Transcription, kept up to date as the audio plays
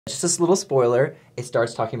Just this little spoiler, it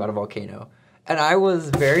starts talking about a volcano. And I was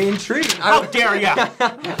very intrigued. How dare ya!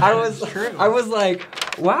 I was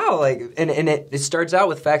like, wow, like, and it starts out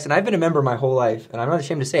with facts, and I've been a member my whole life, and I'm not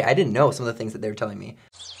ashamed to say I didn't know some of the things that they were telling me.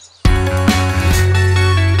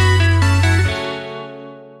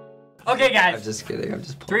 Okay, guys. I'm just kidding. I'm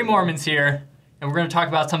just Three Mormons here, and we're going to talk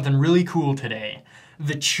about something really cool today.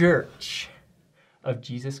 The Church of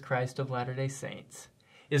Jesus Christ of Latter-day Saints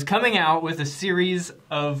is coming out with a series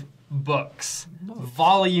of books,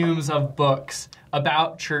 volumes of books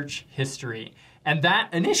about church history. And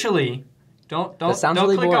that initially, don't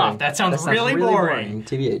really click boring. off. That sounds really boring.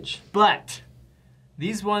 TBH. But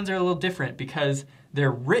these ones are a little different because they're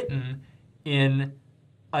written in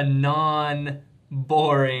a non-boring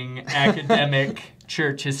academic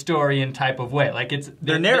church historian type of way. Like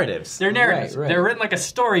they're narratives. They're narratives. Right. They're written like a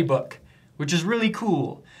storybook, which is really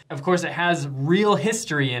cool. Of course, it has real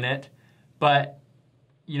history in it, but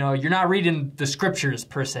you know, you're not reading the scriptures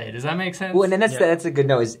per se. Does that make sense? Well, and that's a good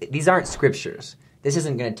note. Is these aren't scriptures. This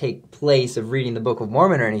isn't going to take place of reading the Book of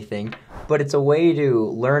Mormon or anything, but it's a way to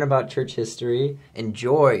learn about church history,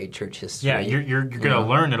 enjoy church history. Yeah, you're going to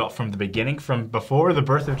learn it all from the beginning, from before the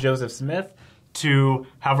birth of Joseph Smith to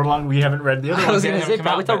however long we haven't read the other ones. I was going to say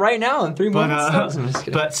probably till right now in 3 months.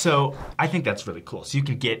 But so I think that's really cool. So you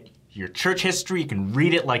can get your church history, you can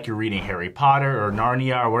read it like you're reading Harry Potter or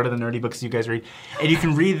Narnia or what are the nerdy books you guys read, and you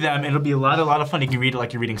can read them and it'll be a lot of fun. You can read it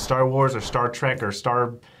like you're reading Star Wars or Star Trek or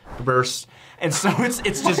Starburst, and so it's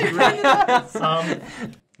just great.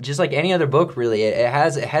 Just like any other book, really, it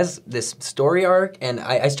has this story arc, and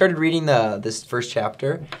I started reading this first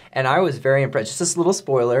chapter, and I was very impressed. Just this little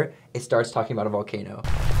spoiler, it starts talking about a volcano.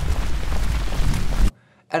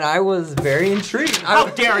 And I was very intrigued. How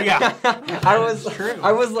dare ya! I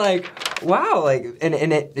was like, wow, like, and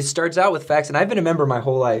it starts out with facts, and I've been a member my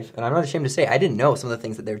whole life, and I'm not ashamed to say I didn't know some of the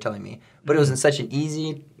things that they were telling me, but it was in such an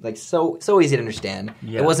easy, like, so easy to understand.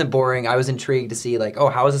 Yeah. It wasn't boring. I was intrigued to see, like, oh,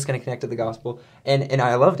 how is this going to connect to the gospel? And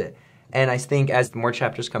I loved it. And I think as more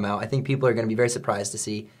chapters come out, I think people are going to be very surprised to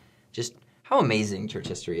see just how amazing church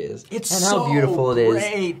history is. It's and so how beautiful it is.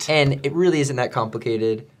 Great. And it really isn't that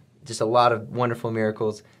complicated. Just a lot of wonderful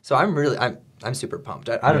miracles. So I'm super pumped.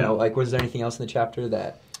 I don't know, like, was there anything else in the chapter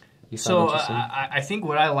that you found interesting? I think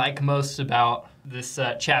what I like most about this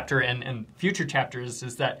chapter and future chapters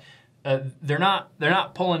is that they're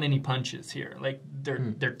not pulling any punches here. Like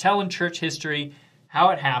they're telling church history,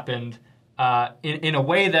 how it happened, in a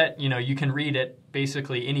way that you can read it.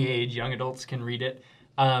 Basically, any age, young adults can read it.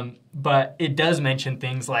 But it does mention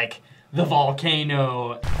things like the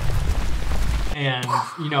volcano. And,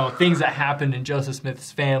 things that happened in Joseph Smith's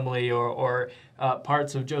family or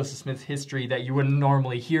parts of Joseph Smith's history that you wouldn't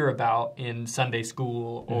normally hear about in Sunday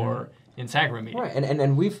school or in sacrament meeting. Right,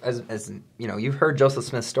 and we've, as you've heard Joseph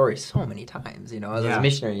Smith's story so many times, as a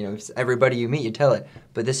missionary, everybody you meet, you tell it.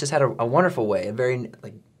 But this just had a wonderful way, a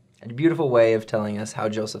beautiful way of telling us how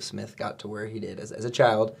Joseph Smith got to where he did as a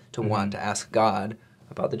child to want to ask God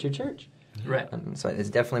about the true church. Right. So it's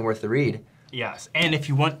definitely worth the read. Yes, and if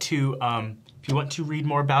you want to read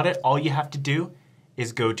more about it, all you have to do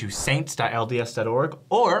is go to saints.lds.org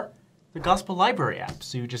or the Gospel Library app.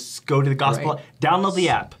 So you just go to the Gospel, download the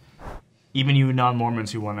app. Even you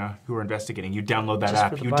non-Mormons who are investigating, you download that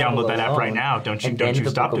app. You download that app right now. Don't you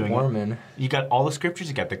stop doing it. You got all the scriptures.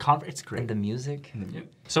 You got the conference. It's great. And the music.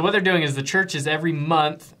 So what they're doing is the church is every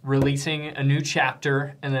month releasing a new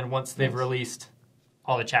chapter, and then once they've released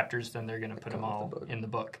all the chapters, then they're going to put them all in the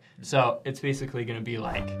book. So it's basically going to be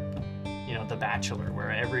like, The Bachelor, where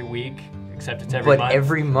every week, except it's every month. But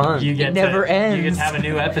every month, it never ends. You get to have a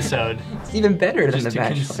new episode. It's even better than The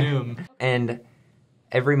Bachelor. Just to consume. And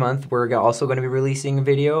every month, we're also going to be releasing a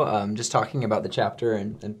video just talking about the chapter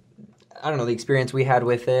and I don't know, the experience we had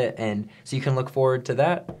with it. And so you can look forward to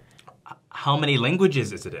that. How many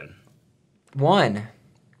languages is it in? 1.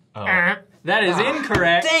 Oh. That is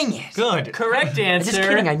incorrect. Dang it. Good. Correct answer. Just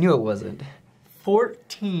kidding, I knew it wasn't.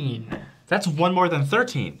 14. That's 1 more than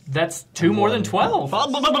 13. That's 2 more than 12.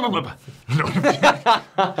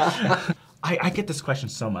 I get this question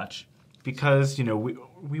so much because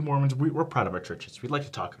we Mormons we're proud of our churches. We'd like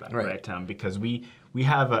to talk about it, right? Because we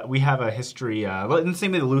have a history. In the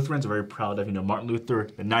same way the Lutherans are very proud of Martin Luther,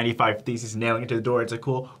 the 95 Theses, nailing it to the door. It's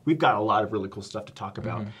cool. We've got a lot of really cool stuff to talk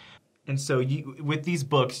about. And so with these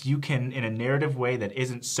books, you can, in a narrative way that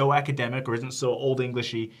isn't so academic or isn't so old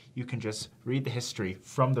Englishy, you can just read the history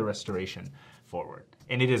from the Restoration forward.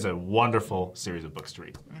 And it is a wonderful series of books to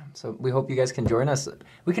read. So we hope you guys can join us.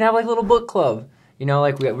 We can have like a little book club. We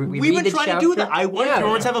read been the trying chapter. to do that. I want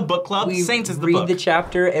everyone to have a book club. Saints is the book. We read the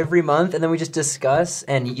chapter every month, and then we just discuss.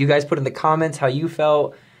 And you guys put in the comments how you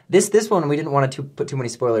felt. This one we didn't want to put too many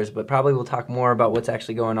spoilers, but probably we'll talk more about what's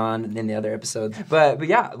actually going on in the other episodes. But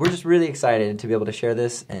yeah, we're just really excited to be able to share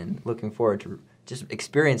this and looking forward to just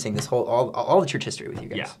experiencing this whole all the church history with you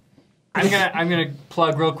guys. Yeah. I'm gonna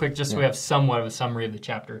plug real quick just so we have somewhat of a summary of the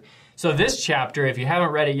chapter. So this chapter, if you haven't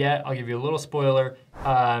read it yet, I'll give you a little spoiler.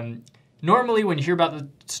 Normally, when you hear about the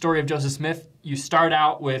story of Joseph Smith, you start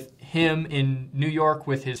out with him in New York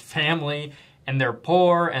with his family, and they're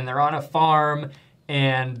poor, and they're on a farm,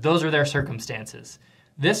 and those are their circumstances.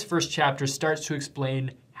 This first chapter starts to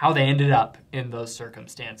explain how they ended up in those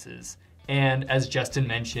circumstances. And as Justin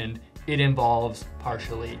mentioned, it involves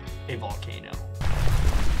partially a volcano.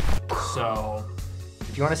 So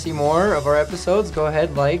if you want to see more of our episodes, go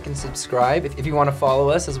ahead, like, and subscribe. If you want to follow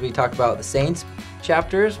us as we talk about the Saints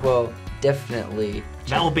chapters, well, definitely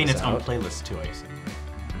that will be in its out. own playlist too, I assume.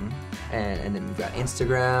 And then we've got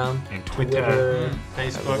Instagram and Twitter,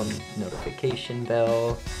 Facebook, notification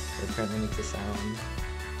bell that apparently makes a sound.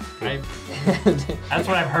 That's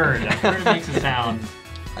what I've heard. I've heard it makes a sound.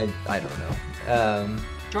 I don't know.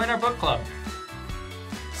 Join our book club.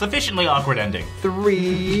 Sufficiently awkward ending.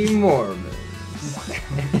 3 Mormons.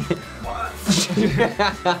 What?